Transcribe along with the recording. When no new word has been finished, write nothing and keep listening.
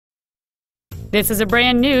This is a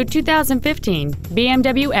brand new 2015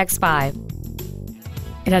 BMW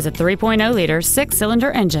X5. It has a 3.0-liter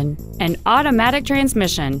 6-cylinder engine, an automatic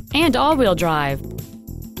transmission, and all-wheel drive.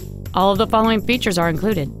 All of the following features are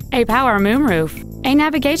included: a power moonroof, a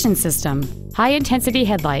navigation system, high-intensity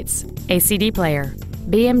headlights, a CD player,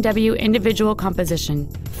 BMW individual composition,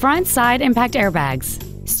 front side impact airbags,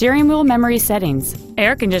 steering wheel memory settings,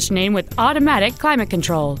 air conditioning with automatic climate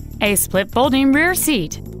control, a split folding rear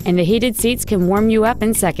seat, and the heated seats can warm you up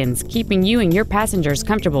in seconds, keeping you and your passengers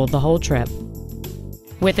comfortable the whole trip.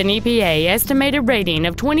 With an EPA estimated rating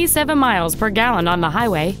of 27 miles per gallon on the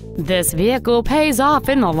highway, this vehicle pays off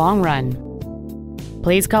in the long run.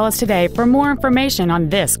 Please call us today for more information on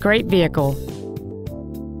this great vehicle.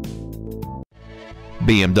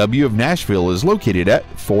 BMW of Nashville is located at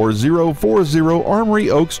 4040 Armory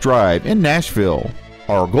Oaks Drive in Nashville.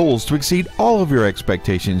 Our goal is to exceed all of your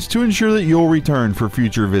expectations to ensure that you'll return for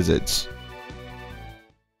future visits.